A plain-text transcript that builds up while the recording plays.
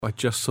by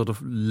just sort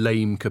of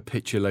lame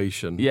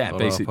capitulation. Yeah, on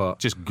basically, our part.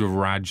 just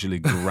gradually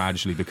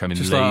becoming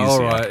Just lazy. like,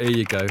 all right, here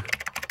you go.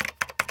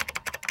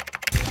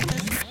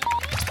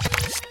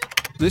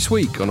 This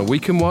week on A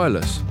Week in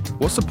Wireless,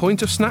 what's the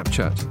point of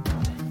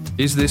Snapchat?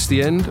 Is this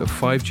the end of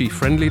 5G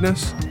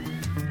friendliness?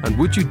 And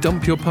would you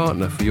dump your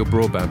partner for your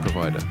broadband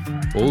provider?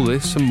 All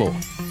this and more.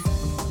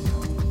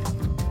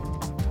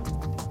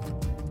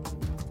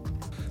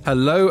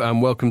 Hello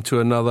and welcome to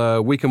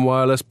another Week in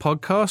Wireless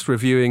podcast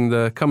reviewing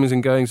the comings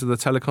and goings of the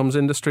telecoms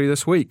industry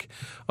this week.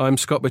 I'm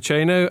Scott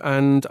Baceno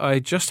and I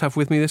just have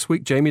with me this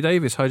week Jamie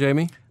Davis. Hi,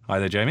 Jamie. Hi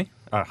there, Jamie.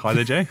 Hi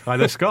there, Jay. Hi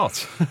there,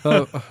 Scott.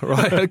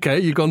 Right, okay,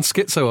 you've gone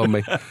schizo on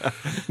me.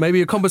 Maybe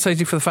you're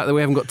compensating for the fact that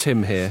we haven't got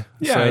Tim here.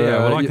 Yeah,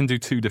 well, I can do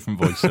two different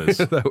voices.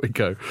 There we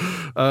go.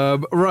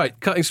 Right,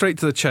 cutting straight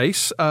to the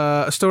chase.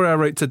 A story I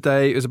wrote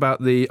today is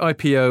about the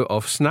IPO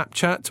of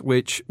Snapchat,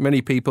 which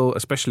many people,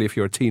 especially if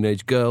you're a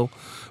teenage girl,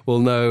 will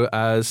know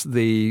as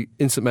the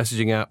instant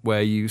messaging app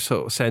where you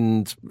sort of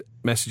send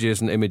messages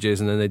and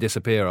images and then they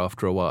disappear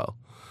after a while.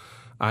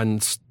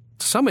 And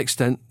to some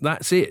extent,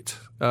 that's it.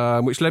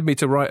 Which led me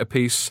to write a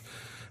piece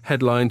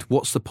headlined,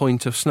 "What's the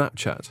point of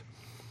Snapchat?"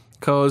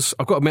 Because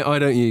I've got to admit, I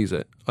don't use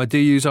it. I do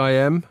use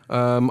IM.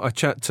 I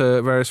chat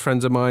to various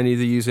friends of mine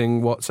either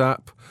using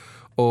WhatsApp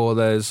or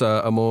there's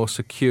a more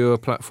secure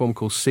platform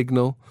called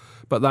Signal.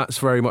 But that's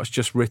very much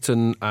just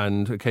written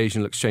and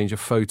occasional exchange of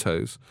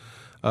photos.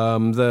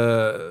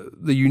 The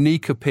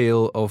unique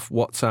appeal of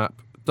WhatsApp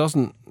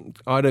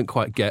I don't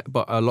quite get,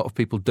 but a lot of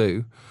people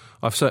do.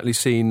 I've certainly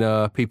seen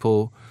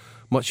people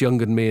much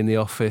younger than me in the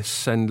office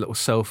send little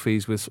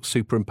selfies with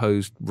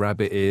superimposed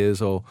rabbit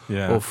ears or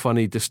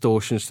funny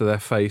distortions to their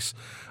face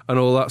and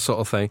all that sort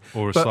of thing.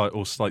 Or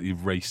slightly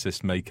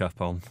racist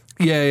makeup on.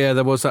 Yeah,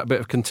 there was that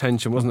bit of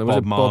contention, wasn't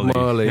there? Bob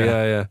Marley.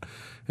 Yeah.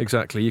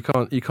 Exactly. You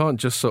can't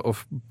just sort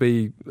of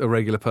be a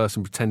regular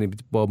person pretending to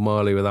be Bob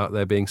Marley without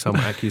there being some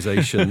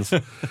accusations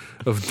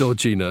of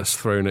dodginess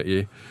thrown at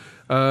you.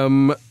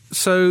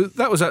 So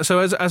that was that. So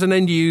as an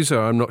end user,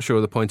 I'm not sure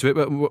of the point of it,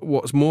 but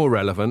what's more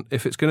relevant,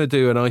 if it's going to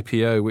do an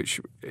IPO, which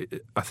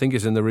I think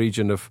is in the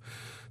region of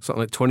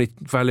something like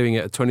valuing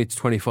it at 20 to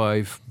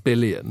 25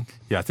 billion.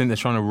 Yeah, I think they're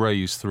trying to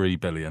raise 3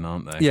 billion,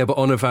 aren't they? Yeah, but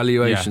on a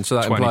valuation. Yeah, so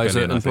that 20 implies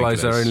billion,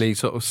 they're only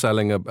sort of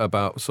selling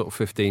about sort of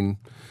 15%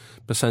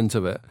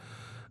 of it.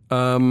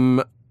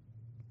 What's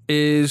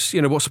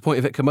the point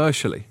of it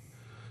commercially?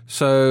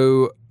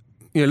 So,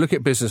 look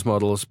at business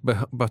models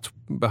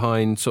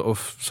behind sort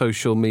of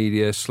social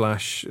media /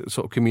 sort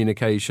of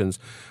communications.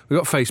 We've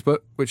got Facebook,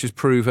 which is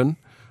proven.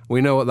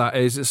 We know what that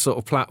is. It's a sort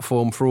of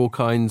platform for all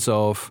kinds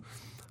of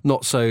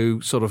not so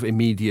sort of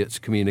immediate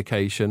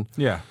communication.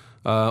 Yeah.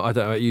 I don't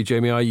know about you,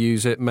 Jamie. I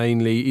use it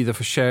mainly either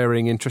for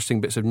sharing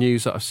interesting bits of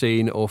news that I've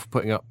seen or for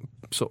putting up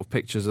sort of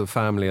pictures of the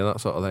family and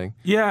that sort of thing.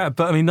 Yeah,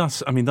 but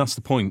that's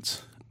the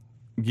point.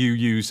 You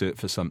use it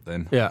for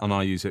something, and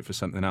I use it for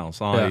something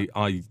else. I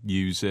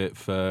use it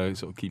for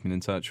sort of keeping in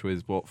touch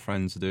with what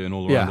friends are doing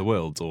all around the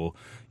world. Or,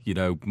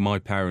 my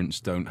parents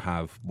don't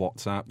have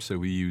WhatsApp, so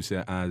we use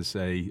it as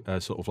a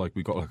sort of like,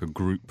 we've got like a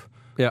group,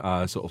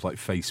 sort of like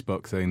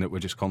Facebook thing that we're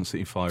just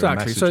constantly firing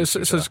messages. So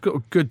it's got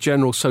a good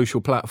general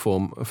social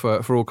platform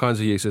for all kinds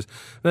of users.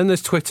 Then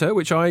there's Twitter,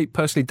 which I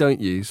personally don't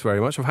use very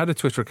much. I've had a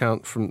Twitter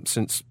account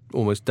since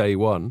almost day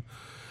one.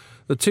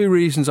 The two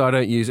reasons I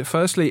don't use it,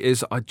 firstly,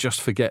 is I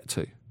just forget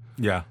to.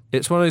 Yeah.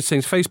 It's one of those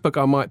things.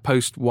 Facebook, I might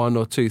post one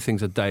or two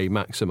things a day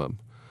maximum.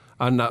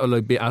 And that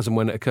will be as and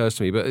when it occurs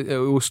to me. But it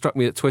all struck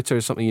me that Twitter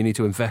is something you need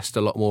to invest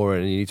a lot more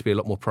in and you need to be a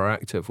lot more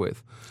proactive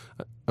with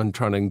and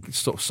trying to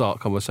sort of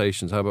start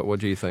conversations. What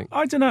do you think?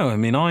 I don't know. I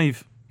mean,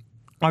 I've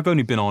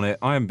only been on it.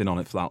 I haven't been on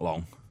it for that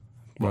long.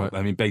 Right.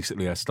 I mean,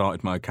 basically, I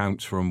started my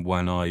accounts from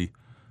when I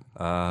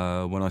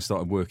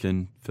started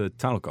working for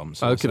telecoms.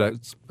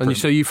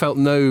 So you felt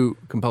no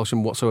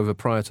compulsion whatsoever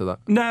prior to that?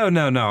 No.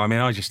 I mean,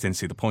 I just didn't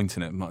see the point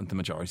in it the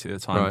majority of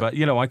the time. Right.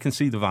 But, I can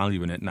see the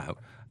value in it now.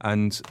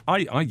 And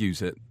I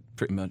use it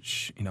pretty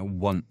much,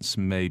 once,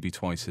 maybe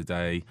twice a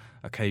day.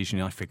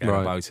 Occasionally I forget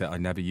about it. I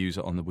never use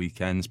it on the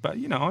weekends. But,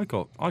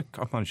 I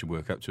managed to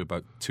work up to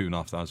about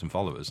 2,500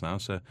 followers now.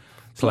 So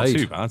it's not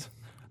too bad.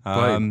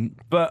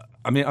 But,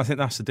 I mean, I think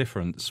that's the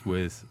difference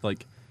with,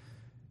 like,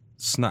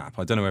 Snap.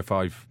 I don't know if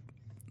I've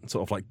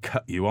sort of like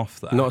cut you off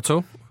there. Not at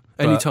all.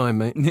 Anytime,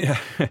 mate. Yeah.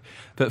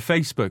 But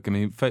Facebook, I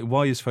mean,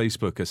 why is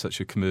Facebook such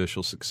a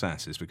commercial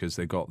success? Is because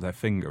they got their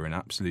finger in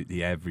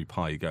absolutely every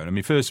pie going. I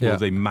mean, first of all,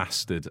 they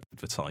mastered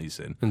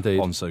advertising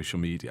on social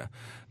media.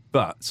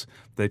 But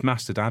they've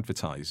mastered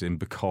advertising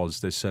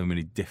because there's so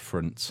many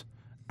different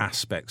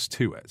aspects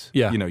to it.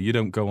 Yeah. You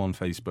don't go on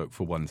Facebook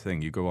for one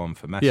thing. You go on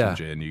for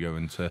Messenger and you go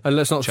into and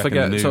let's not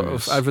forget, the sort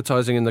of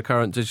advertising in the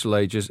current digital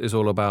age is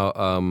all about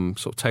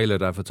sort of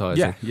tailored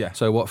advertising. Yeah.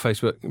 So what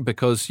Facebook,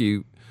 because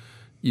you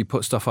you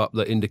put stuff up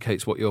that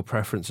indicates what your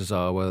preferences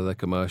are, whether they're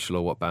commercial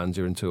or what bands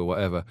you're into or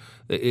whatever,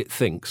 it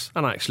thinks,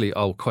 and actually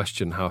I'll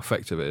question how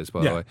effective it is,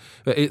 by the way,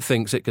 but it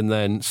thinks it can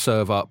then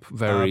serve up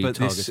very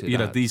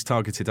targeted ads. These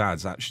targeted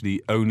ads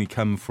actually only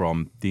come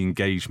from the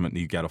engagement that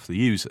you get off the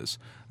users,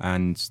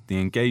 and the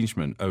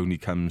engagement only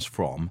comes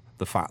from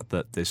the fact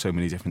that there's so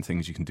many different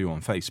things you can do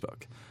on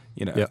Facebook.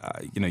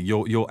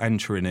 You're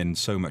entering in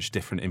so much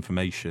different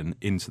information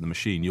into the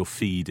machine. You're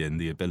feeding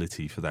the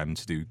ability for them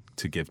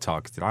to give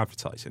targeted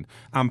advertising.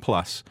 And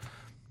plus,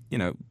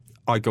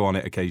 I go on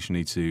it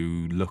occasionally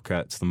to look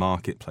at the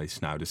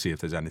marketplace now to see if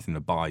there's anything to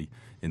buy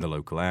in the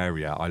local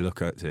area. I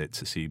look at it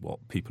to see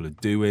what people are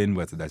doing,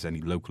 whether there's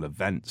any local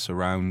events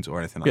around or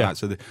anything like that.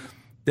 So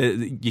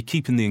you're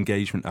keeping the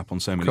engagement up on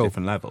so many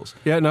different levels.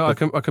 Yeah, no, I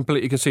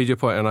completely concede your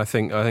point, and I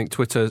think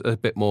Twitter's a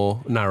bit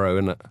more narrow,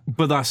 isn't it?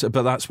 But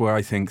that's where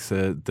I think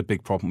the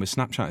big problem with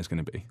Snapchat is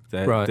going to be.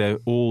 They're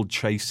all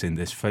chasing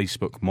this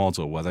Facebook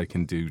model where they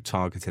can do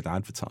targeted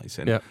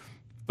advertising. Yeah.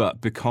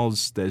 But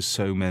because there's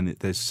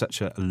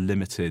such a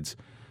limited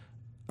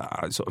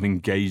sort of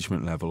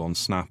engagement level on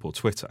Snap or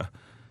Twitter,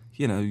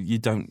 I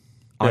don't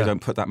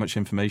put that much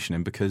information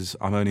in because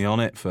I'm only on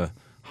it for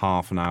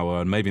half an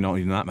hour and maybe not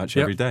even that much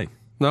every day.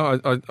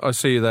 No, I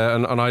see you there,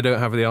 and I don't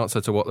have the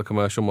answer to what the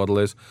commercial model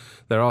is.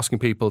 They're asking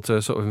people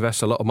to sort of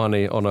invest a lot of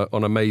money on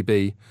a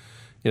maybe.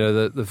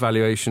 The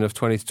valuation of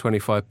 20 to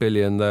 25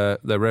 billion, their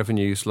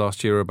revenues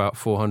last year were about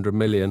 400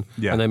 million,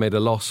 and they made a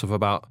loss of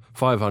about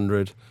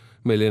 500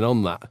 million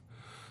on that.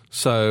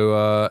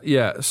 So,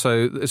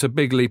 so it's a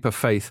big leap of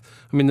faith.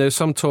 I mean, there's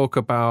some talk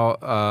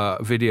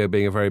about video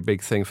being a very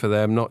big thing for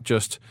them, not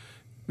just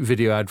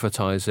video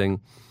advertising,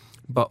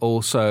 but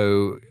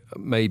also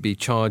maybe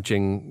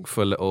charging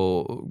for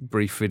little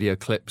brief video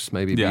clips,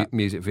 maybe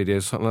music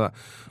videos, something like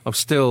that. I'm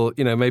still,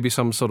 maybe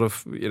some sort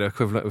of,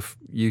 equivalent of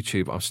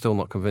YouTube. I'm still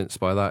not convinced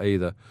by that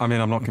either. I mean,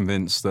 I'm not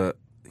convinced that,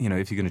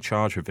 if you're going to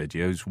charge for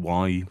videos,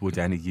 why would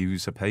any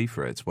user pay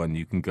for it when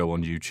you can go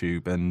on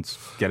YouTube and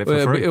get it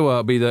for free?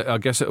 I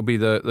guess it'll be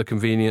the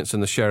convenience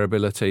and the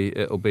shareability.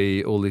 It'll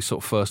be all these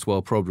sort of first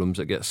world problems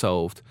that get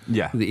solved.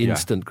 Yeah. The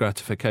instant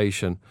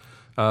gratification.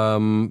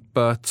 Okay.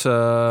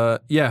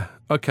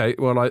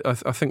 Well, I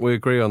think we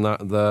agree on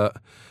that.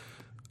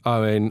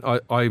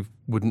 I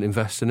wouldn't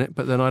invest in it,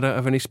 but then I don't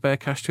have any spare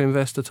cash to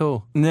invest at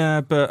all.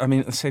 Nah, but I mean,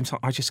 at the same time,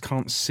 I just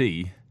can't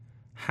see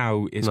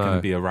how it's going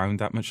to be around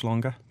that much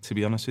longer, to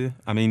be honest with you.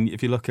 I mean,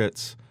 if you look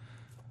at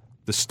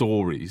the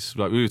stories,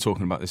 like we were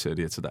talking about this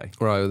earlier today.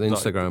 Right, with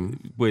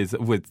Instagram. With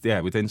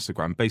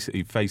Instagram,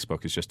 basically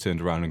Facebook has just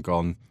turned around and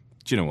gone,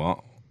 do you know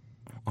what?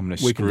 I'm going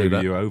to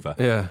screw you over.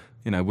 Yeah.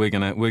 We're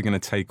gonna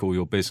take all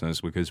your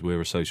business because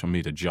we're a social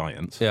media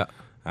giant. Yeah.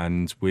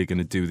 And we're going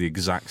to do the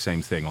exact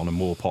same thing on a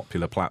more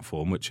popular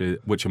platform,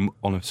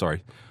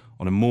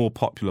 on a more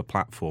popular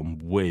platform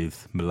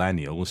with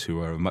millennials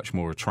who are a much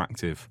more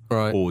attractive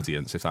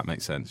audience, if that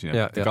makes sense.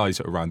 The guys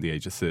that are around the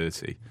age of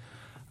 30.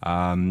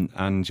 I think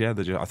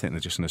they're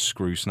just going to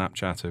screw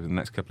Snapchat over the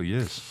next couple of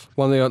years.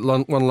 One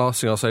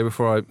last thing I'll say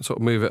before I sort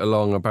of move it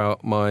along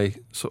about my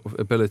sort of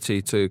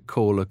ability to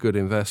call a good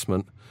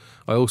investment.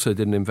 I also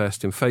didn't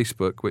invest in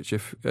Facebook, which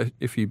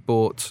if you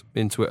bought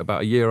into it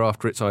about a year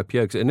after its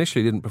IPO, because it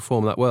initially didn't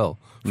perform that well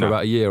for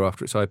about a year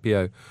after its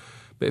IPO,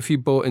 but if you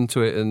bought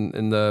into it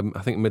in the,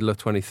 I think, middle of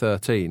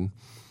 2013,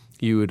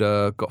 you would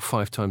got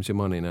 5 times your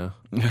money now.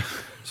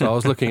 So I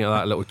was looking at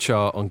that little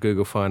chart on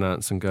Google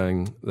Finance and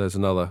going, there's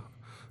another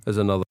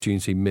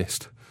opportunity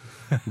missed.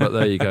 But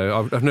there you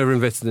go. I've never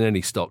invested in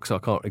any stock, so I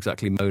can't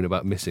exactly moan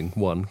about missing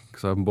one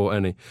because I haven't bought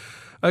any.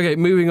 Okay,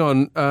 moving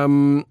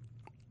on.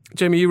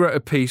 Jamie, you wrote a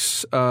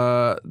piece.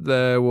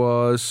 There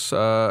was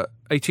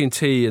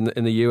AT&T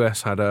in the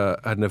US had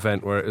an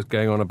event where it was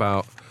going on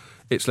about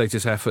its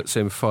latest efforts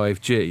in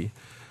 5G.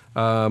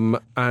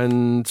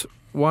 And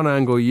one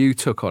angle you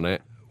took on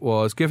it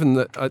was, given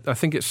that I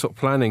think it's sort of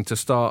planning to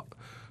start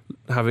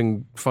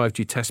having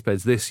 5G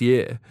testbeds this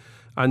year,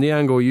 and the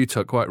angle you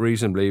took quite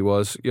reasonably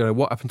was,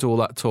 what happened to all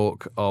that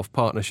talk of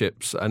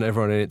partnerships and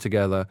everyone in it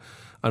together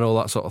and all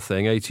that sort of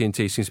thing?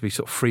 AT&T seems to be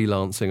sort of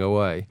freelancing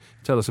away.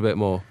 Tell us a bit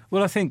more.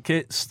 Well, I think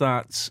it's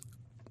that,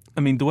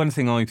 the one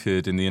thing I've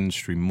heard in the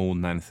industry more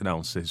than anything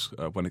else is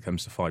when it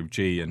comes to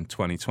 5G in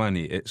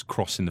 2020, it's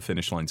crossing the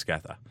finish line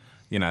together.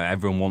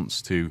 Everyone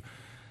wants to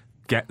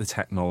get the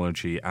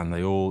technology and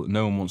no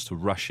one wants to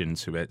rush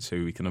into it so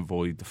we can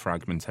avoid the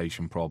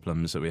fragmentation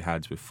problems that we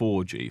had with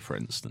 4G, for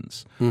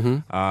instance.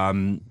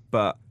 Mm-hmm.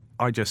 But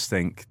I just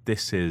think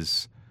this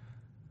is...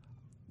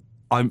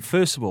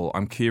 First of all,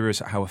 I'm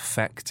curious at how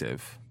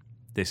effective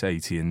this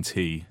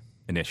AT&T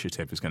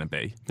initiative is going to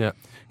be. Yeah.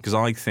 Because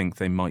I think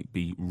they might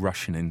be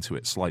rushing into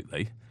it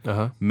slightly.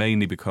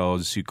 Mainly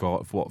because you've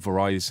got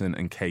Verizon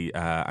and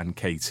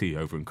KT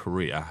over in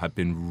Korea have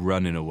been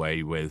running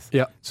away with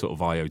sort of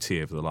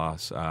IoT over the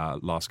last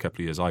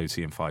couple of years,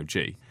 IoT and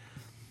 5G.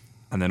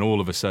 And then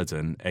all of a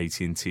sudden,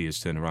 AT&T has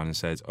turned around and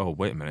said, oh,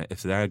 wait a minute,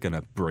 if they're going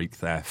to break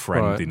their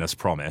friendliness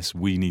promise,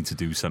 we need to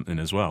do something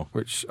as well.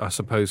 Which I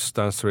suppose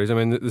stands to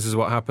reason. This is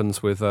what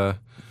happens with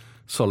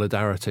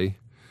solidarity.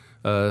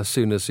 As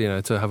soon as,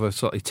 to have a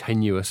slightly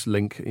tenuous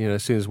link,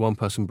 as soon as one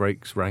person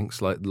breaks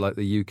ranks like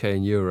the UK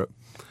and Europe,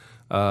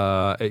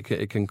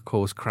 it can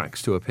cause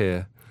cracks to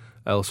appear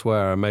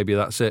elsewhere. And maybe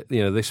that's it.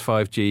 This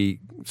 5G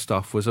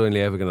stuff was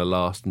only ever going to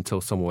last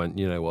until someone went,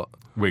 you know what?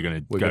 We're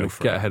going to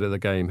get ahead of the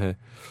game here.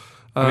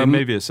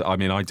 Maybe it's. I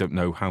don't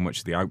know how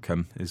much the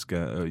outcome is.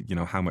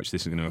 How much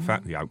this is going to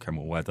affect the outcome,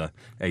 or whether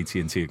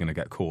AT&T are going to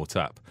get caught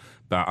up.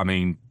 But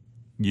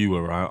you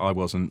were out. I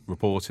wasn't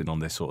reporting on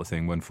this sort of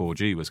thing when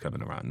 4G was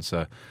coming around.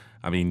 So,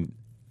 are we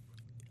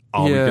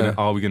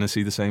going to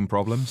see the same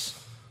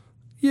problems?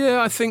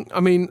 Yeah, I think.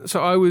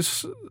 So I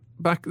was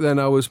back then.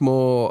 I was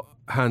more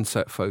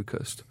handset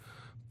focused.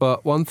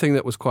 But one thing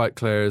that was quite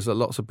clear is that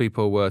lots of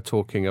people were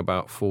talking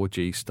about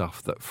 4G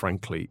stuff that,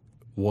 frankly,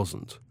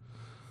 wasn't.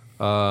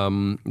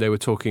 They were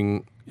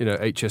talking,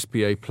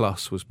 HSPA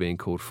Plus was being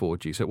called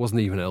 4G, so it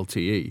wasn't even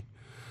LTE.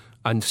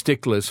 And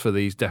sticklers for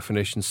these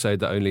definitions say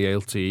that only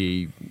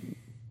LTE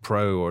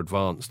Pro or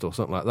Advanced or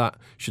something like that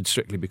should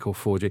strictly be called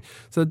 4G.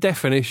 So the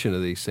definition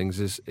of these things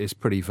is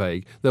pretty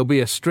vague. There'll be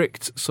a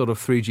strict sort of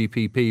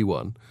 3GPP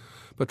one,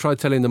 but try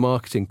telling the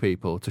marketing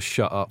people to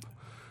shut up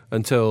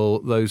until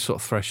those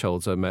sort of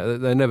thresholds are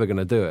met. They're never going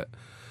to do it.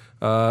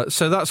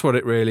 So that's what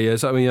it really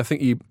is. I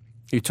think you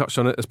touched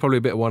on it. There's probably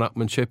a bit of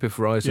one-upmanship if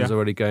Verizon's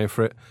already going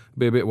for it.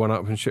 Be a bit of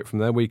one-upmanship from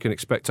there. We can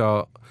expect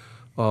our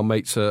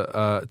mates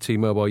at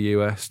T-Mobile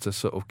US to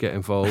sort of get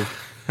involved.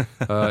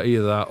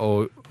 Either that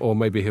or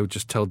maybe he'll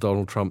just tell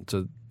Donald Trump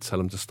to tell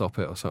him to stop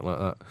it or something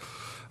like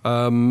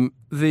that.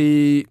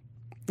 The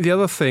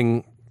other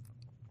thing,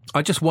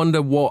 I just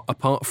wonder what,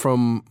 apart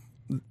from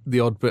the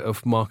odd bit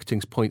of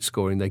marketing's point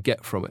scoring, they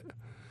get from it.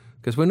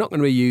 Because we're not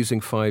going to be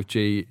using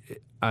 5G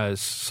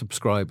as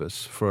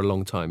subscribers for a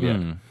long time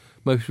yet.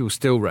 Most people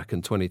still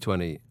reckon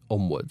 2020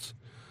 onwards.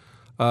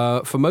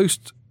 For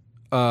most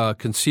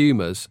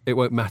consumers, it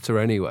won't matter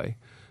anyway,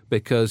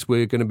 because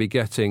we're going to be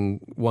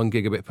getting 1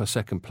 gigabit per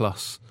second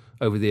plus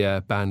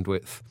over-the-air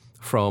bandwidth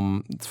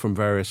from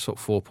various sort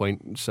of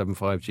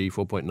 4.75G,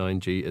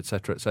 4.9G,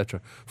 etc.,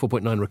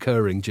 4.9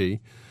 recurring G.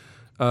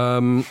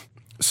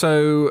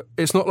 So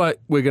it's not like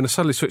we're going to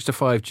suddenly switch to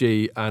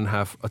 5G and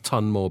have a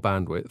ton more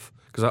bandwidth,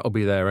 because that'll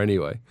be there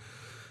anyway.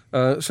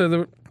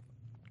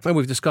 And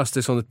we've discussed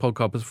this on the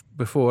podcast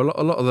before.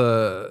 A lot of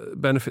the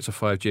benefits of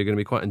 5G are going to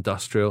be quite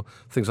industrial.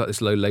 Things like this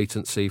low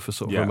latency for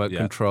sort of remote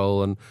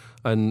control and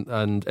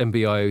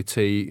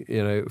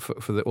NB-IoT,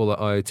 for all that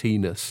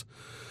IoT-ness.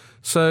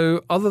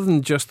 So other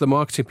than just the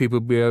marketing people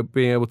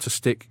being able to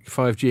stick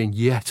 5G in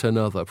yet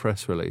another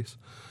press release,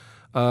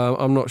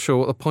 I'm not sure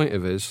what the point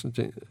of it is,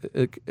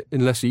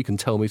 unless you can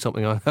tell me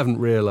something I haven't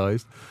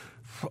realised.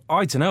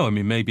 I don't know.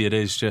 Maybe it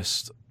is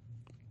just...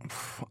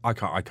 I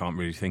can't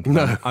really think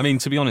about it.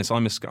 To be honest,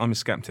 I'm a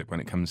skeptic when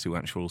it comes to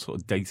actual sort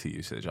of data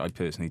usage. I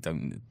personally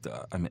don't.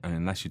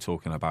 Unless you're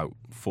talking about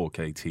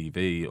 4K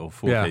TV or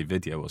 4K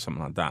video or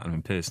something like that.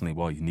 Personally,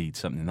 why you need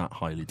something that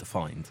highly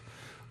defined,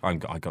 I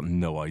got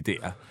no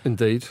idea.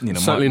 Indeed,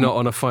 certainly not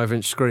on a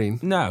 5-inch screen.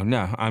 No.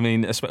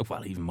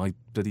 Even my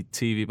bloody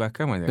TV back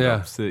home, I've got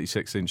a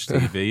 36-inch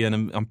TV,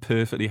 and I'm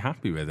perfectly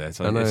happy with it.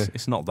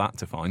 It's not that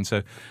defined.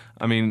 So,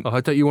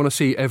 don't you want to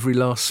see every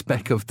last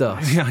speck of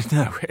dust? Yeah, I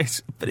know.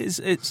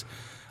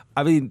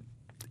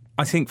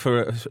 I think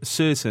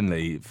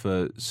certainly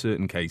for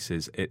certain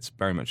cases, it's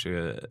very much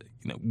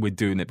we're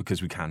doing it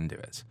because we can do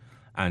it,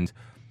 and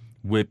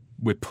we're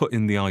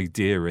putting the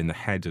idea in the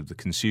head of the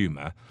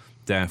consumer.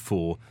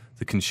 Therefore,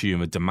 the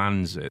consumer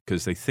demands it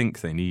because they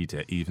think they need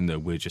it, even though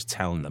we're just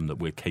telling them that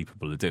we're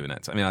capable of doing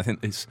it. I think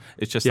it's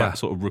just that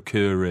sort of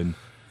recurring.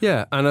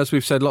 Yeah, and as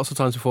we've said lots of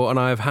times before, and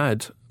I have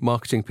had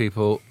marketing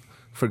people,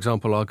 for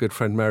example, our good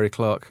friend Mary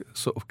Clark,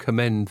 sort of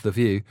commend The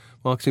View.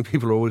 Marketing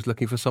people are always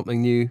looking for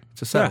something new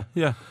to sell.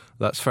 Yeah.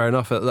 That's fair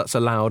enough. That's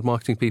allowed.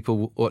 Marketing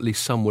people, or at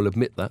least some, will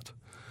admit that.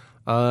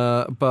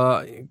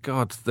 But,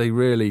 God, they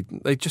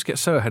just get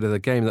so ahead of the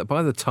game that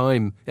by the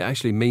time it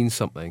actually means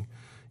something,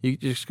 you're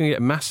just going to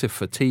get massive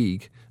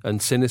fatigue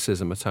and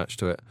cynicism attached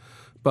to it.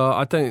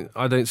 But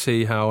I don't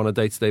see how on a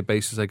day-to-day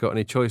basis they got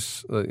any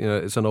choice.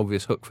 It's an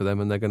obvious hook for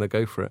them and they're going to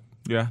go for it.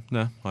 Yeah,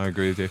 no, I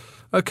agree with you.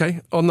 Okay,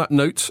 on that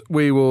note,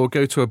 we will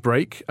go to a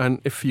break, and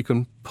if you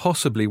can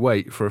possibly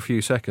wait for a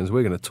few seconds,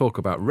 we're going to talk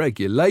about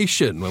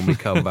regulation when we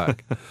come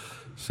back.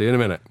 See you in a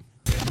minute.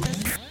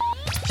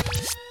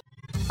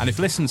 And if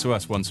listening to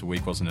us once a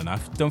week wasn't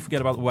enough, don't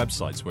forget about the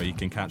websites where you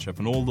can catch up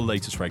on all the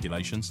latest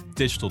regulations,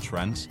 digital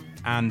trends,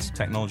 and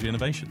technology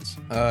innovations.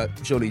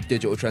 Surely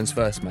digital trends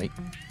first, mate.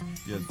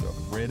 Yeah,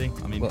 really?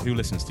 Who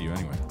listens to you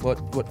anyway? What?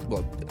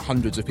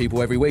 Hundreds of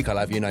people every week, I'll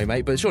have you know,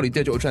 mate. But surely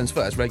digital trends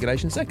first,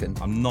 regulation second.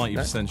 I'm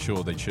 90%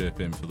 sure they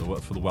chirp in for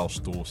the Welsh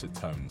Dorset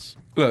tones.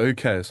 Look, who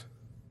cares?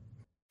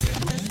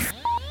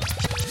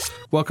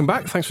 Welcome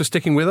back. Thanks for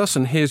sticking with us,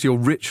 and here's your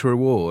rich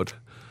reward.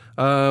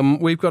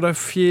 We've got a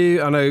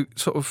few, I know,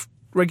 sort of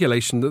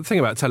regulation. The thing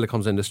about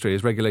telecoms industry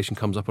is regulation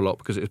comes up a lot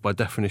because it's by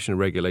definition a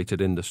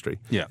regulated industry.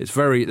 Yeah. It's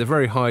they're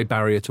very high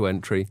barrier to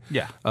entry.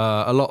 Yeah.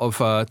 A lot of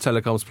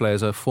telecoms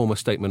players are former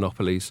state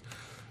monopolies.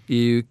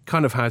 you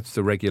kind of had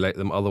to regulate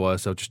them,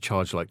 otherwise they'll just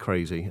charge like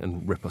crazy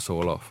and rip us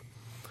all off.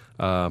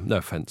 No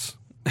offence.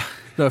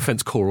 No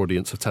offence, core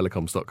audience of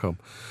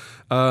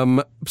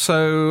telecoms.com.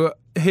 So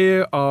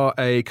here are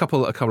a couple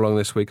that have come along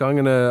this week. I'm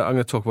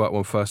gonna talk about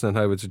one first and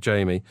then over to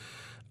Jamie.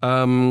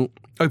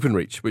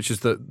 OpenReach, which is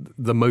the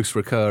most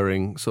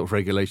recurring sort of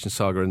regulation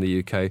saga in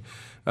the UK,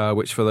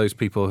 which for those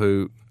people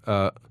who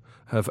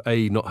have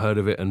A, not heard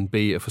of it, and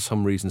B, are for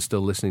some reason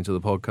still listening to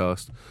the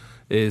podcast,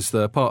 is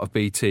the part of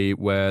BT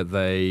where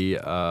they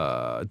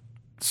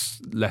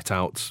let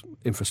out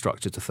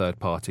infrastructure to third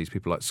parties,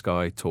 people like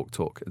Sky,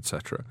 TalkTalk,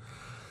 etc.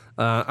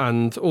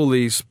 And all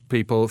these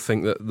people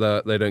think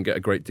that they don't get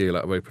a great deal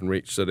out of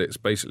OpenReach, that it's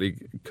basically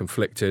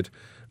conflicted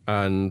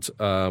and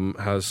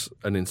has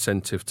an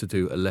incentive to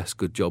do a less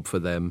good job for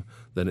them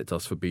than it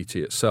does for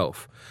BT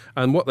itself.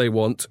 And what they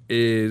want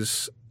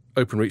is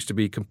OpenReach to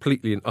be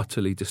completely and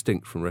utterly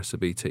distinct from the rest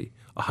of BT,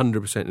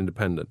 100%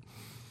 independent.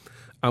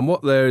 And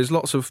what there is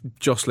lots of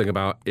jostling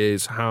about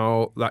is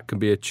how that can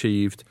be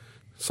achieved,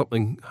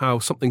 how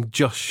something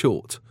just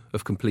short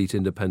of complete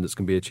independence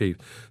can be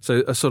achieved.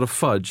 So a sort of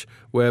fudge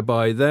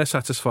whereby they're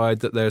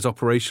satisfied that there's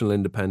operational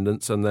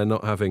independence and they're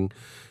not having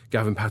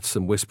Gavin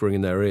Patterson whispering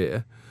in their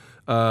ear,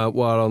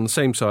 while on the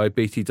same side,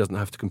 BT doesn't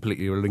have to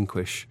completely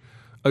relinquish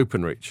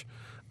OpenReach.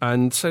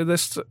 And so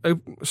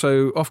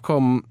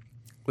Ofcom,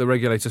 the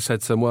regulator,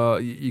 said to them, well,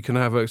 you can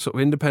have a sort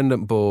of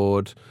independent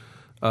board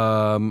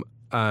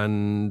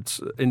and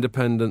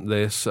independent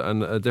this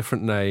and a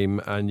different name,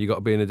 and you got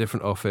to be in a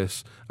different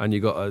office, and you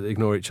got to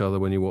ignore each other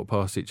when you walk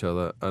past each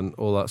other, and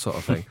all that sort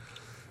of thing.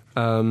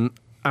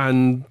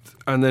 And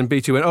then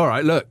BT went, all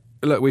right, look,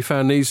 we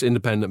found these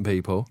independent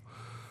people.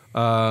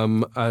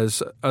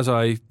 As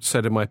I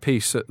said in my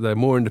piece, they're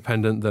more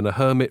independent than a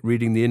hermit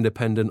reading The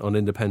Independent on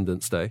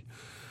Independence Day.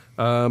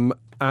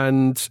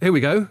 And here we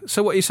go.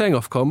 So what are you saying,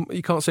 Ofcom?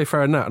 You can't say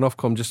fairer than that. And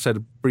Ofcom just said a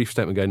brief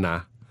statement going,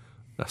 nah,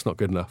 that's not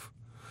good enough.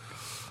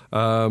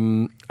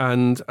 And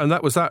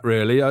that was that,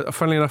 really.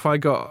 Funnily enough, I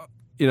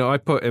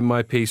put in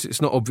my piece,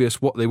 it's not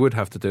obvious what they would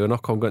have to do. And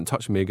Ofcom got in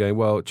touch with me going,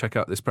 well, check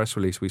out this press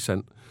release we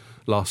sent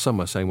last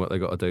summer saying what they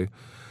got to do.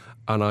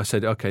 And I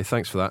said, OK,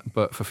 thanks for that.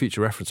 But for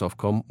future reference,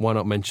 Ofcom, why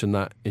not mention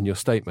that in your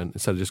statement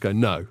instead of just going,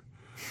 no?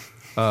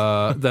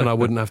 Then I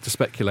wouldn't have to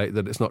speculate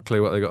that it's not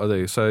clear what they got to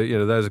do. So,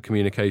 there's a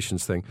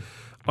communications thing.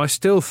 I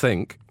still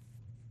think,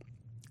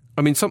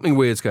 something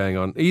weird's going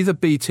on. Either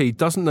BT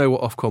doesn't know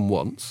what Ofcom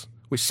wants,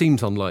 which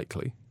seems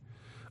unlikely,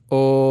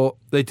 or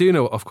they do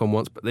know what Ofcom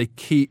wants, but they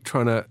keep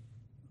trying to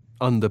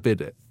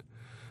underbid it.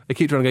 They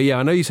keep trying to go, yeah,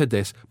 I know you said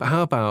this, but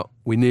how about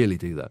we nearly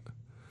do that?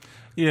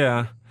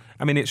 Yeah.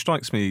 It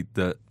strikes me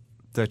that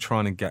they're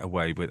trying to get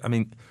away with...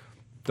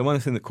 the one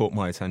thing that caught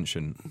my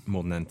attention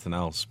more than anything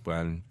else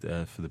when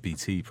for the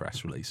BT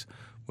press release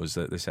was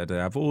that they said they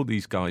have all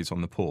these guys on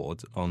the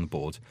board,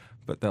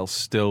 but they'll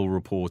still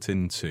report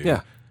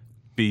into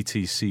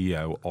BT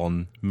CEO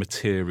on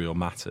material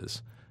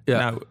matters.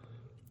 Yeah.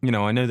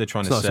 Now, I know they're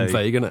trying to say... It's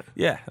vague, isn't it?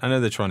 Yeah, I know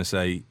they're trying to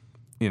say,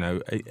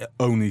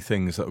 only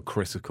things that are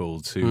critical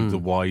to the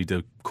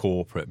wider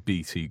corporate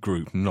BT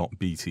group, not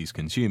BT's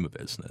consumer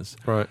business.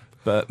 Right.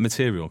 But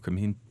material can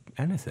mean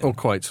anything. Oh,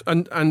 quite.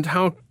 And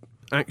how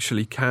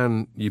actually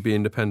can you be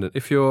independent?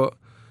 If you're,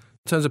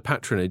 in terms of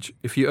patronage,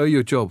 if you owe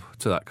your job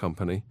to that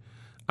company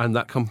and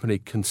that company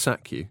can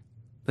sack you,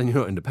 then you're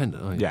not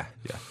independent, are you? Yeah.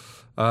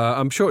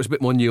 I'm sure it's a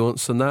bit more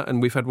nuanced than that, and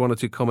we've had one or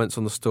two comments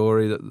on the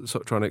story that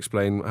sort of trying to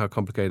explain how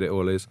complicated it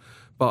all is.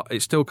 But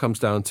it still comes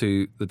down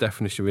to the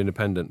definition of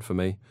independent for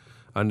me,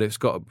 and it's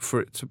got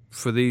for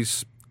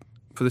this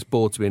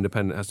board to be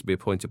independent, it has to be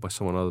appointed by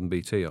someone other than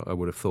BT. I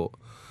would have thought,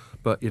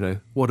 but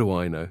what do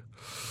I know?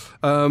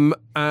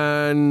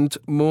 And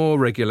more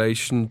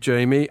regulation,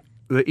 Jamie.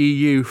 The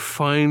EU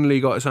finally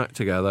got its act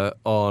together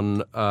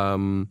on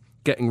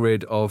getting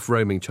rid of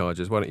roaming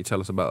charges. Why don't you tell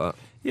us about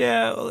that?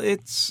 Yeah, well,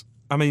 it's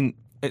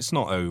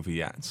not over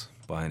yet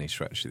by any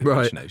stretch of the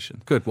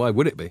imagination. Good. Why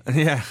would it be?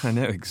 Yeah, I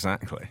know,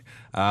 exactly.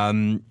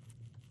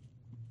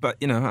 But,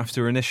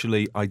 after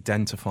initially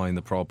identifying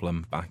the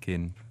problem back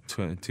in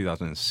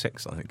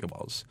 2006, I think it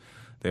was,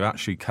 they've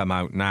actually come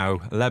out now,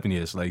 11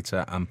 years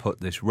later, and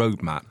put this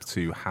roadmap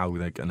to how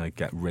they're going to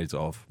get rid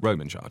of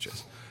roaming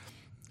charges.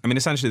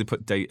 Essentially,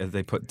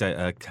 they put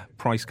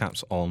price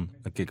caps on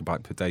a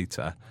gigabyte per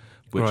data,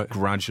 which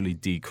gradually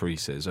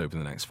decreases over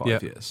the next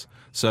 5 years.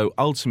 So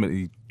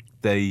ultimately,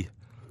 they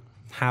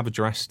have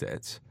addressed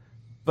it,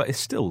 but it's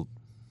still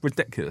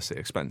ridiculously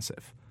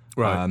expensive.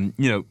 Right.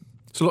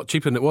 It's a lot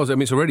cheaper than it was.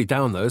 It's already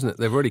down, though, isn't it?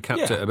 They've already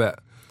capped it a bit.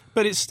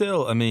 But it's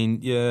still, as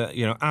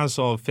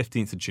of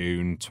 15th of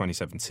June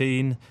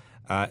 2017,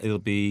 it'll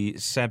be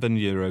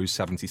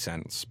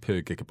 €7.70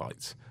 per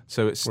gigabyte.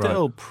 So it's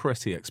still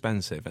pretty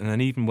expensive. And then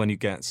even when you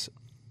get,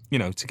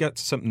 to get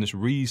something that's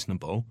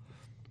reasonable,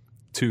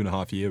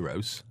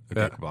 €2.50 a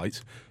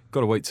gigabyte,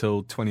 got to wait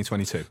till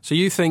 2022. So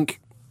you think,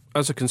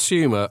 as a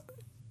consumer,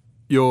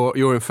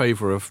 you're in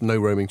favour of no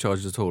roaming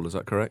charges at all, is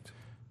that correct?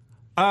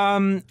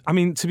 To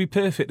be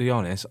perfectly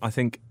honest, I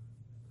think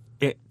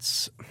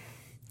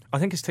I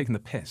think it's taking the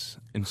piss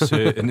in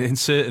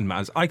certain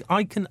matters.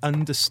 I can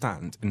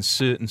understand in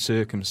certain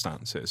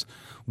circumstances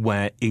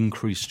where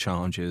increased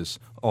charges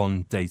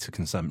on data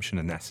consumption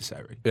are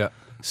necessary. Yeah.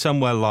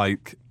 Somewhere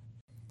like,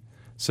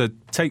 so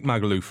take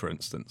Magaluf, for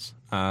instance.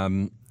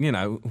 You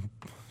know,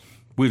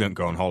 we don't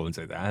go on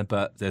holiday there,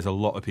 but there's a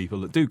lot of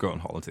people that do go on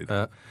holiday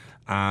there.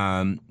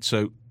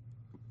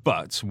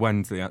 But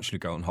when do they actually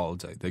go on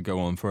holiday? They go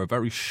on for a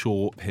very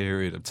short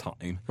period of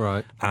time.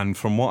 Right. And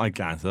from what I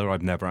gather,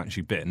 I've never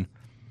actually been,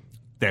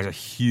 there's a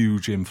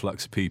huge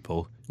influx of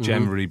people,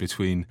 generally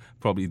between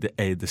probably the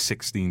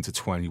 16 to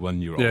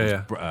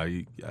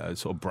 21-year-old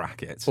sort of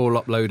bracket. All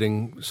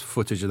uploading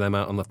footage of them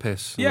out on the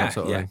piss. And that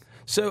sort of thing.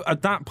 So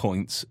at that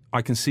point,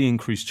 I can see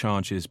increased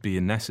charges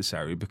being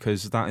necessary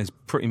because that is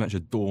pretty much a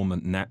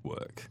dormant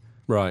network.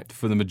 Right.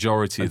 For the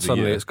majority of the year.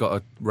 Suddenly it's got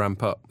to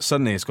ramp up.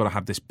 Suddenly it's got to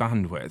have this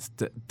bandwidth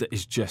that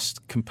is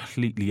just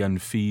completely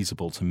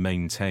unfeasible to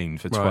maintain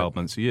for 12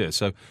 months a year.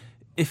 So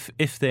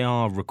if they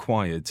are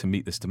required to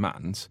meet this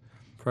demand,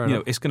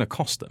 it's going to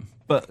cost them.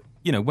 But,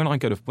 when I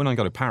go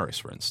to Paris,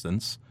 for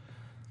instance,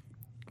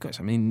 guys,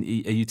 I mean,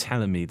 are you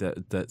telling me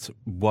that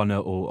one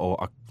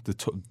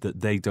that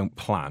they don't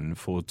plan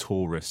for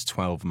tourists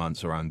 12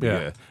 months around the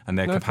year and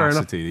their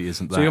capacity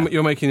isn't there? So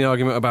you're making the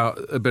argument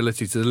about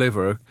ability to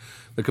deliver.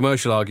 The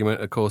commercial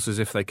argument, of course, is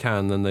if they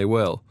can, then they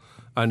will.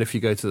 And if you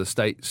go to the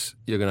States,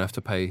 you're going to have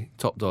to pay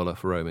top dollar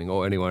for roaming,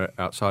 or anywhere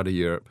outside of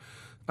Europe.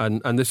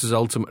 And this is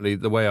ultimately,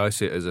 the way I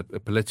see it, as a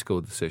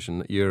political decision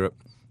that Europe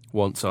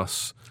wants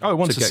us to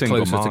get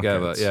closer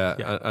together,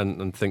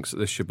 and thinks that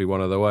this should be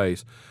one of the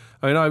ways.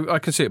 I mean, I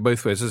can see it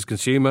both ways. As a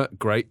consumer,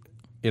 great.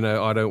 I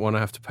don't want to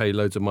have to pay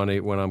loads of money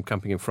when I'm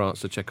camping in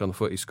France to check on the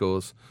footy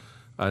scores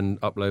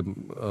and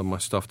upload my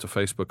stuff to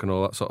Facebook and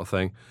all that sort of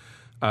thing.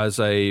 As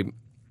a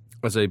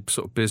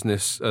sort of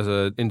business, as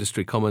an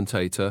industry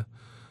commentator,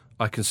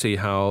 I can see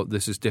how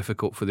this is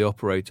difficult for the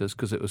operators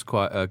because it was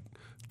quite a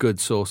good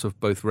source of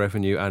both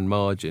revenue and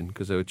margin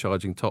because they were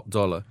charging top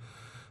dollar.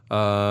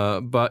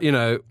 But,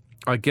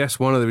 I guess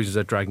one of the reasons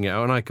they're dragging it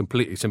out, and I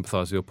completely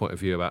sympathise with your point of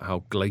view about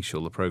how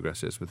glacial the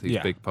progress is with these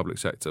big public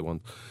sector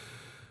ones.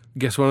 I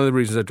guess one of the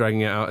reasons they're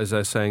dragging it out is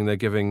they're saying they're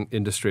giving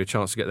industry a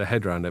chance to get their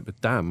head around it. But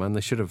damn, man,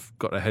 they should have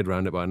got their head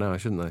around it by now,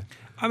 shouldn't they?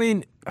 I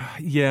mean,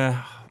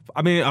 yeah.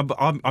 I mean,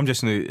 I'm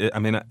just going to... I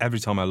mean, every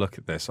time I look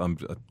at this,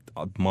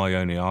 my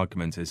only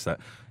argument is that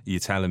you're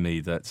telling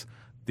me that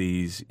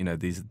the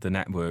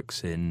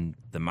networks in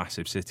the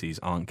massive cities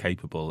aren't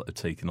capable of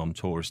taking on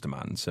tourist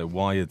demand. So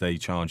why are they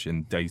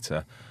charging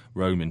data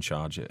roaming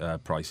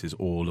prices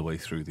all the way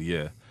through the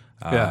year?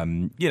 I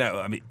mean,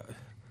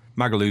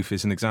 Magaluf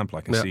is an example.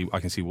 I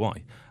can see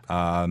why.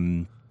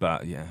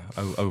 But yeah,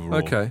 overall.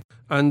 Okay.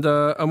 And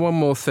one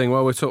more thing,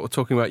 while we're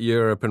talking about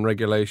Europe and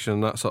regulation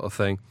and that sort of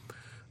thing,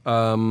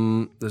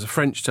 there's a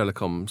French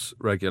telecoms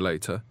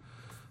regulator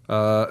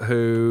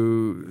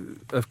who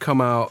have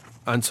come out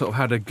and sort of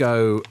had a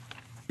go.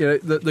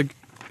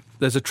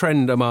 There's a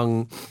trend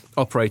among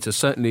operators,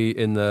 certainly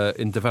in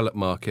developed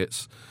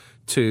markets,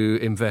 to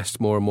invest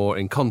more and more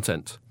in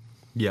content.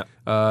 Yeah.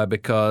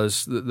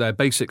 Because their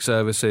basic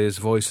services,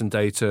 voice and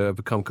data, have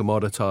become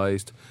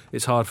commoditized.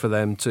 It's hard for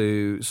them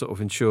to sort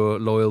of ensure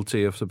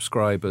loyalty of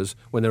subscribers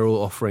when they're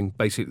all offering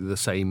basically the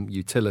same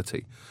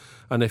utility.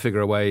 And they figure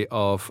a way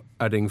of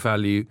adding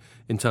value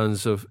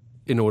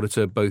in order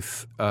to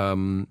both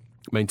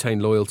maintain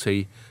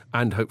loyalty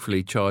and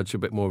hopefully charge a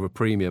bit more of a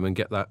premium and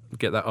get that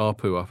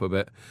ARPU up a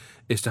bit,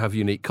 is to have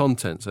unique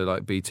content. So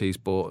like BT's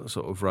bought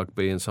sort of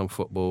rugby and some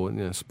football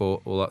and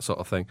sport, all that sort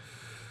of thing.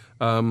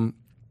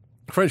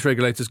 French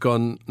regulator's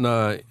gone,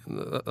 no,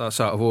 that's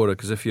out of order,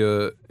 because if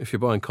you're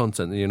buying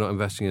content, then you're not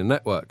investing in a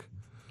network.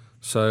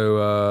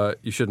 So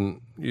you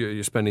shouldn't.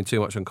 You're spending too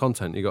much on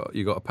content. You got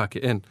to pack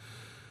it in.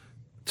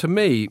 To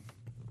me,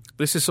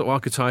 this is sort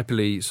of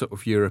archetypally sort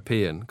of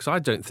European, because I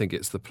don't think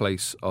it's the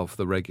place of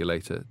the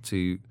regulator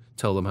to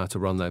tell them how to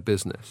run their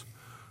business.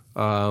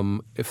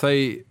 If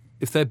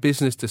their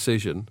business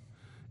decision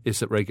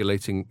is that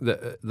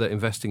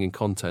investing in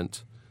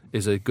content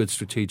is a good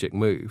strategic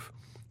move,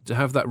 to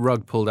have that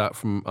rug pulled out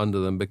from under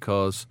them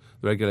because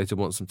the regulator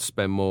wants them to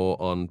spend more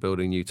on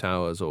building new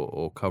towers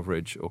or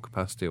coverage or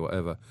capacity or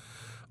whatever,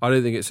 I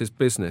don't think it's his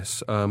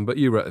business. But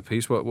you wrote a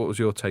piece. What was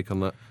your take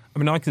on that? I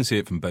mean, I can see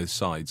it from both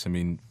sides. I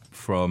mean,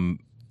 from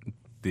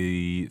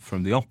the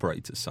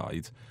operator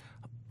side,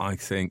 I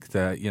think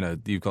that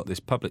you've got this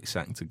public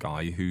sector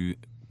guy who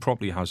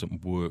probably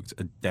hasn't worked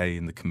a day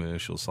in the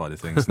commercial side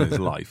of things in his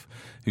life,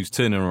 who's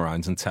turning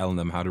around and telling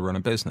them how to run a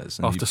business.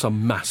 And after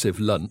some massive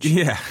lunch.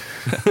 Yeah.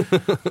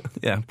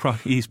 Yeah,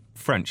 he's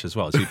French as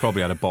well, so he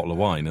probably had a bottle of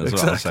wine as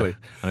well. Exactly.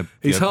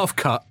 He's half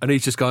cut and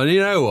he's just gone,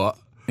 you know what?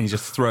 And he's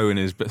just throwing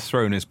his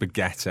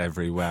baguette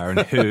everywhere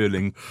and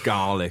hurling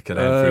garlic at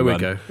everyone.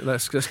 There we go.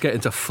 Let's get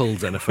into full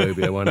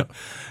xenophobia, why not?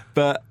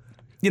 But...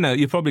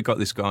 you've probably got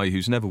this guy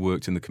who's never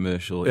worked in the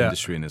commercial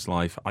industry in his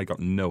life. I got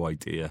no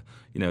idea.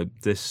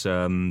 This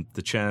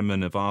the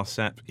chairman of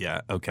RCEP.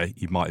 Yeah, okay,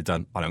 he might have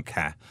done. I don't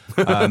care.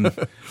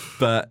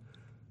 But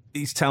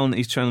he's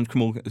telling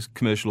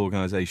commercial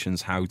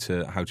organisations how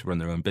to run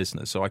their own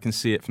business. So I can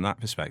see it from that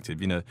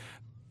perspective. You know,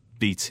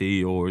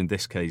 BT, or in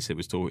this case,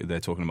 they're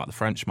talking about the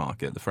French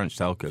market. The French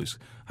telcos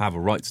have a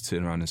right to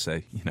turn around and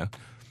say, you know,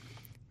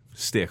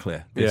 steer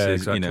clear. This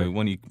is, exactly. You know,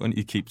 when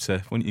you keep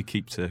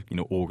to you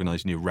know,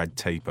 organising your red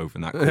tape over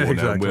in that corner,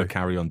 Exactly. and we'll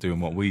carry on doing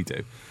what we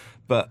do.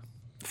 But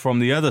from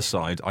the other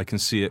side, I can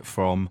see it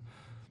from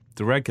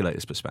the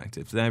regulator's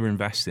perspective. They're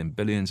investing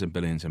billions and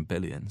billions and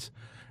billions,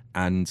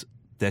 and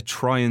they're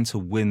trying to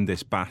win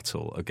this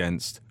battle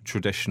against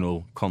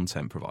traditional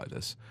content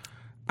providers.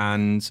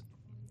 And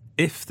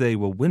if they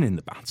were winning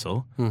the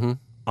battle,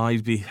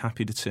 I'd be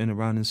happy to turn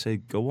around and say,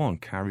 go on,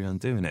 carry on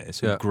doing it.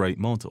 It's a great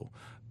model.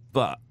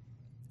 But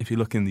if you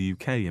look in the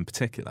UK in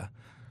particular,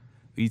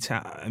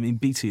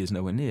 BT is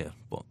nowhere near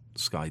what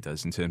Sky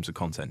does in terms of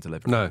content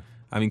delivery. No.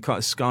 I mean,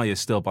 Sky is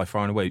still by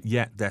far and away,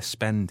 yet they're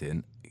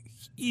spending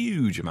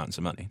huge amounts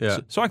of money. Yeah.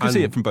 So I can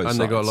see it from both sides.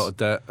 And they got a lot of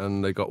debt,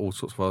 and they got all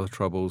sorts of other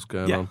troubles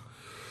going Yeah. on.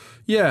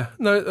 Yeah,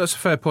 no, that's a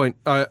fair point.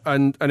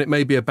 And it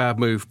may be a bad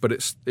move, but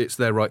it's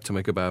their right to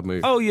make a bad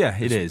move. Oh, yeah,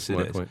 it is.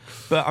 my point.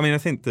 But, I mean, I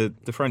think the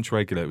French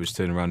regulator was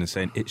turning around and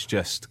saying it's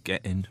just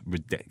getting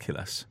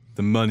ridiculous.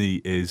 The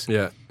money is...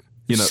 Yeah.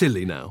 You know,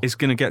 silly now. It's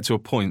going to get to a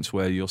point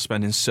where you're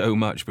spending so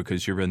much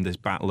because you're in this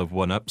battle of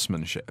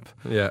one-upsmanship.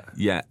 Yeah.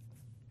 Yet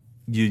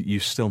you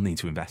still need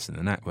to invest in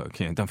the network.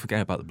 You know, don't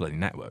forget about the bloody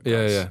network.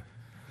 Yeah, guys. yeah.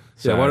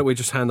 So, Why don't we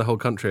just hand the whole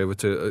country over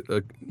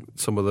to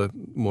some of the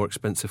more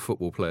expensive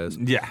football players?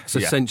 Yeah, It's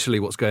essentially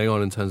what's going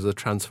on in terms of the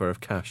transfer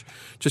of cash.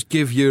 Just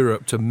give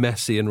Europe to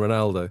Messi and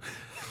Ronaldo.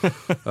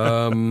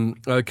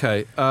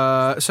 Okay,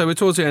 so we're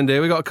towards the end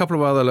here. We've got a couple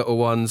of other little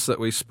ones that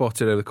we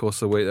spotted over the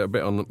course of the week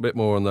that are a bit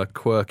more on the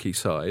quirky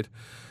side.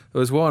 There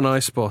was one I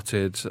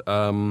spotted.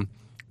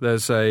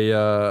 There's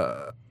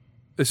a...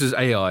 This is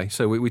AI,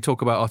 so we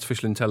talk about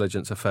artificial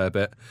intelligence a fair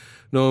bit.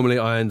 Normally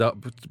I end up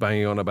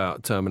banging on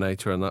about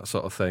Terminator and that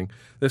sort of thing.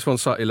 This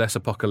one's slightly less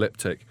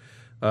apocalyptic.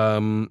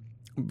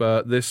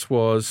 But this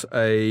was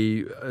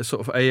a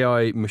sort of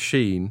AI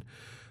machine.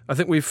 I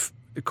think we've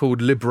called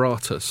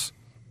Libratus.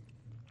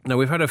 Now,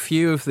 we've had a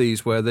few of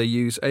these where they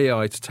use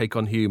AI to take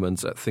on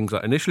humans at things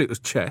like... Initially it was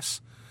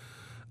chess,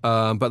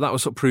 but that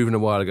was sort of proven a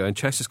while ago, and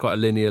chess is quite a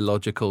linear,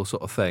 logical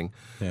sort of thing.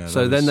 Yeah,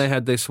 so then they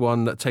had this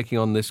one that taking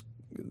on this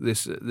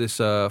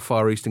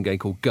Far Eastern game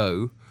called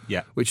Go,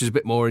 which is a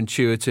bit more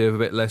intuitive, a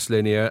bit less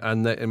linear,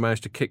 and they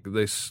managed to kick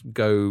this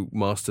Go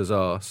master's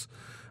ass.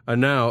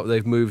 And now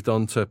they've moved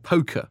on to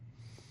poker,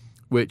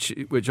 which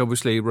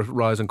obviously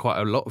relies on quite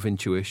a lot of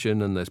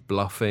intuition, and there's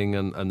bluffing,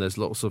 and there's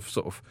lots of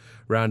sort of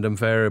random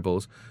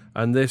variables.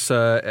 And this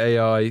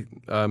AI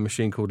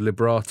machine called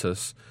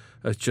Libratus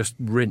has just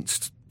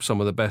rinsed some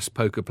of the best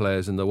poker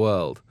players in the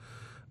world.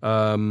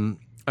 And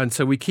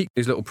so we keep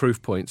these little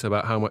proof points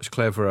about how much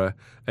cleverer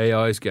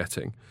AI is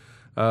getting.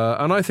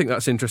 And I think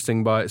that's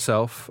interesting by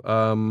itself,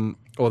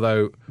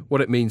 although what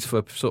it means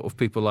for sort of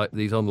people like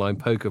these online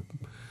poker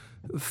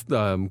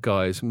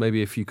guys,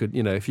 maybe if you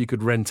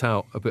could rent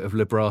out a bit of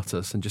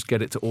Libratus and just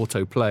get it to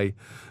autoplay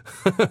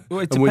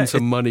and win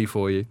some money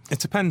for you. It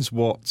depends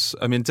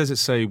does it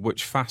say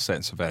which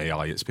facets of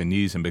AI it's been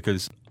using?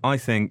 Because I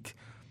think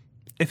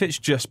if it's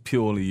just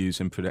purely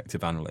using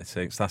predictive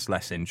analytics, that's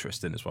less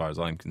interesting as far as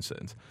I'm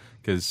concerned.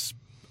 Because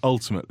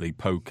ultimately,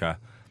 poker,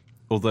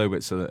 although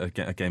it's a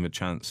game of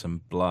chance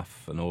and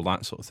bluff and all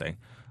that sort of thing,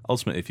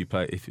 ultimately, if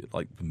you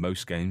like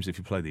most games, if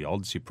you play the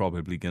odds, you're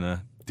probably going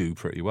to do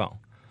pretty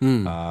well.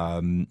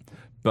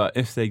 But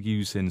if they're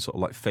using sort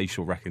of like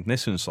facial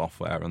recognition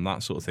software and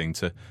that sort of thing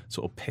to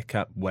sort of pick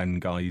up when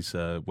guys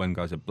are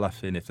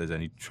bluffing, if there's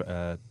any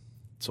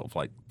sort of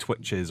like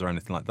twitches or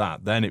anything like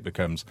that, then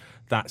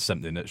that's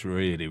something that's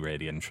really,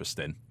 really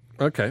interesting.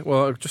 Okay,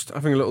 well, just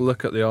having a little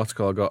look at the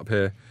article I got up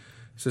here.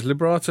 It says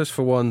Libratus,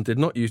 for one, did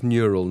not use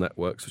neural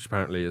networks, which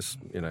apparently is,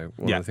 one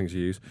of the things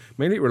you use.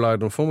 Mainly it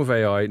relied on a form of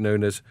AI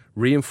known as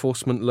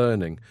reinforcement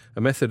learning,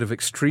 a method of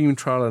extreme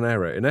trial and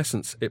error. In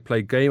essence, it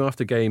played game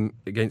after game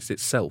against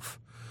itself.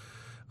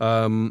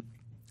 So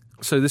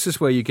this is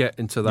where you get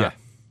into that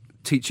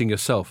teaching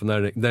yourself,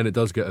 and then it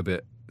does get a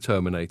bit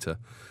Terminator,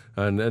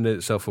 and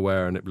it's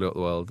self-aware and it blew up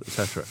the world,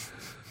 etc.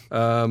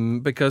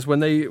 Because when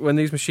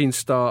these machines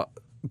start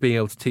being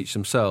able to teach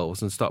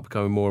themselves and start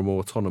becoming more and more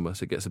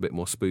autonomous, it gets a bit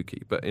more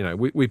spooky. But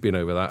we've been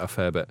over that a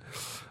fair bit.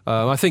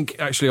 I think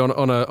actually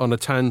on a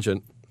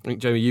tangent, I think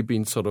Jamie, you've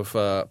been sort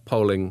of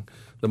polling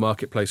the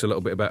marketplace a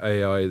little bit about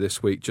AI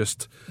this week,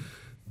 just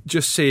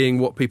seeing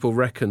what people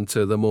reckon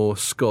to the more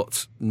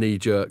Scott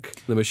knee-jerk,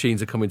 the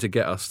machines are coming to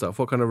get us stuff.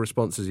 What kind of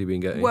responses have you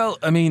been getting? Well,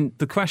 I mean,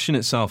 the question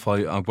itself,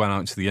 I went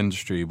out to the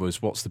industry,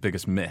 was what's the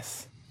biggest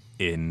myth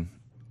in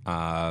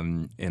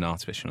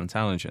artificial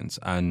intelligence?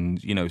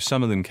 And,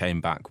 some of them came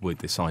back with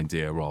this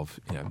idea of,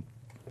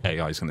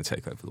 AI is going to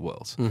take over the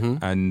world. Mm-hmm.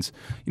 And,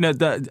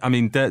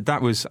 that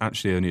was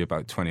actually only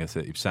about 20 or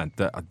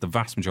 30%. The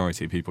vast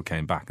majority of people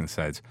came back and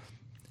said,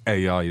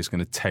 AI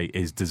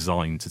is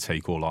designed to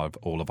take all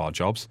of our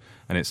jobs.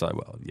 And it's like,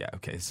 well, yeah,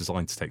 okay, it's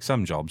designed to take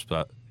some jobs,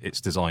 but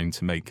it's designed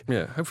to make...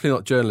 Yeah, hopefully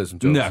not journalism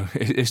jobs. No,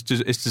 it's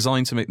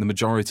designed to make the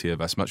majority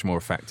of us much more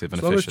effective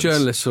and efficient. As long as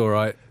journalists all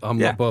right, I'm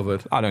not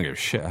bothered. I don't give a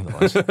shit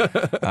otherwise.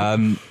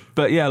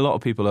 But yeah, a lot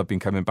of people have been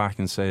coming back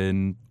and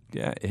saying,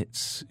 yeah,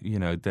 it's,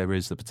 there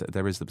is the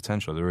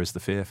potential, there is the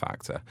fear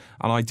factor.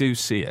 And I do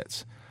see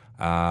it.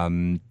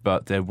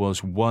 But there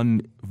was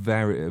one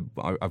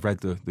I read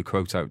the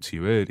quote out to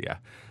you earlier,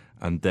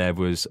 and there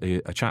was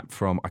a chap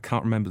from, I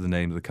can't remember the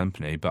name of the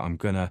company, but I'm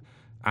going to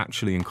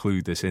actually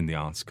include this in the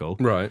article.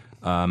 Right.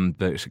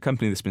 But it's a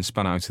company that's been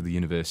spun out of the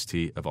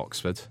University of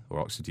Oxford, or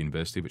Oxford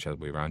University, whichever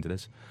way around it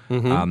is.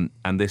 Mm-hmm.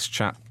 And this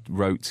chap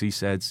wrote, he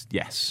said,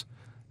 yes,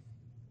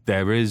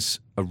 there is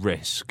a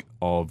risk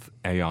of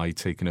AI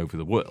taking over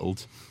the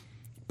world,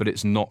 but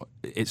it's not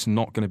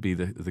going to be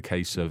the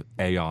case of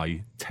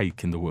AI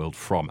taking the world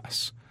from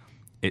us.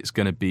 It's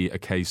going to be a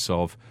case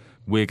of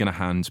we're going to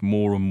hand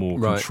more and more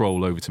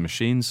control over to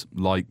machines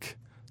like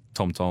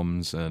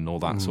TomToms and all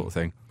that sort of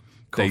thing.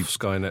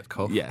 Skynet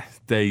cough. Yeah,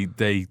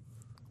 they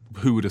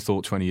who would have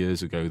thought 20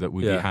 years ago that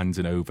we'd be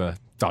handing over,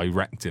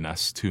 directing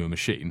us to a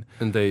machine?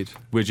 Indeed.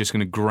 We're just going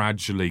to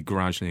gradually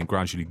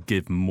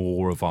give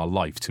more of our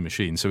life to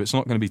machines. So it's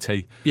not going to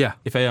be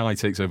if AI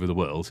takes over the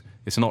world,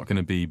 it's not going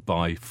to be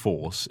by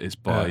force. It's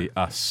by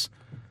us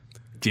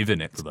giving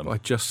it to them. By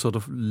just sort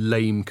of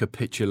lame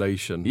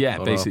capitulation. Yeah,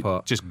 on basically, our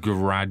part. Just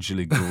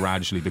gradually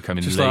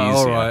becoming just lazier. Like,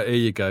 all right, here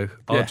you go.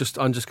 Yeah.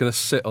 I'm just going to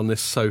sit on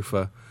this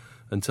sofa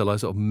until I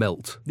sort of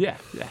melt. Yeah.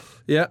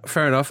 Yeah,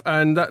 fair enough.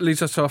 And that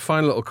leads us to our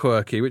final little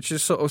quirky, which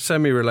is sort of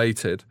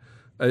semi-related.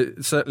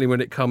 Certainly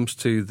when it comes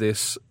to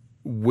this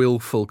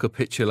willful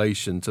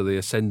capitulation to the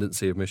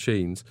ascendancy of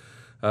machines.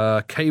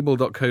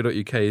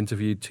 Cable.co.uk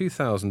interviewed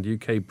 2,000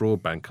 UK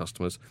broadband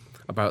customers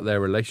about their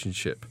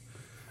relationship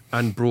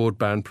and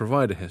broadband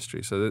provider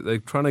history. So they're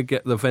trying to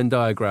get the Venn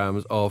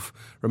diagrams of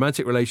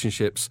romantic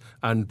relationships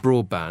and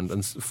broadband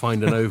and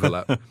find an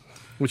overlap.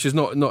 Which is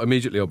not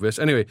immediately obvious.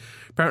 Anyway,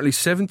 apparently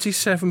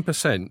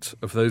 77%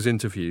 of those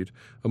interviewed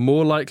are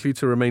more likely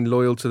to remain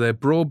loyal to their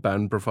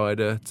broadband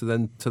provider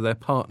than to their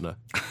partner.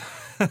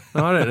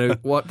 Now, I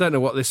don't know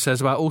what this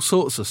says about all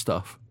sorts of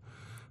stuff.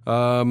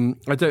 I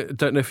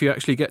don't know if you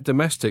actually get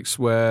domestics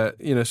where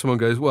someone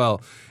goes, well,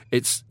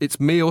 it's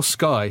me or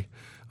Sky,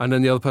 and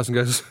then the other person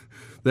goes,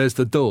 there's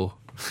the door.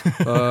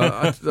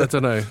 I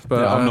don't know,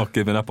 but I'm not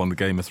giving up on the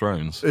Game of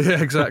Thrones.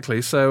 Yeah,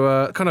 exactly.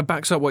 So kind of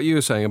backs up what you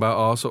were saying about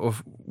our sort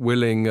of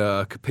willing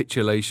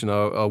capitulation,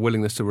 our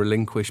willingness to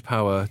relinquish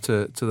power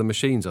to the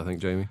machines, I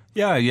think, Jamie.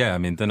 Yeah. I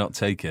mean, they're not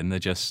taking, they're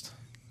just,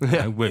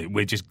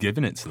 we're just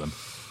giving it to them.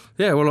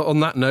 Yeah, well, on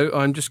that note,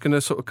 I'm just going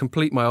to sort of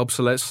complete my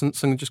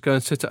obsolescence and just go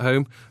and sit at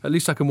home. At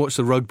least I can watch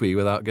the rugby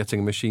without getting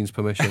a machine's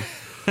permission.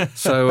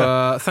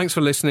 So thanks for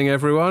listening,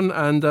 everyone,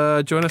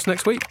 and join us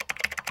next week.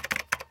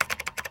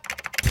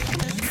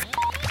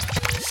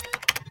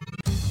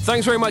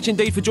 Thanks very much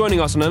indeed for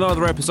joining us on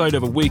another episode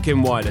of A Week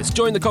in Wireless.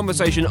 Join the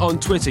conversation on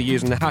Twitter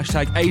using the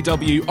hashtag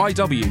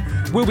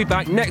AWIW. We'll be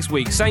back next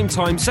week, same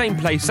time, same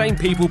place, same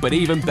people, but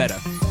even better.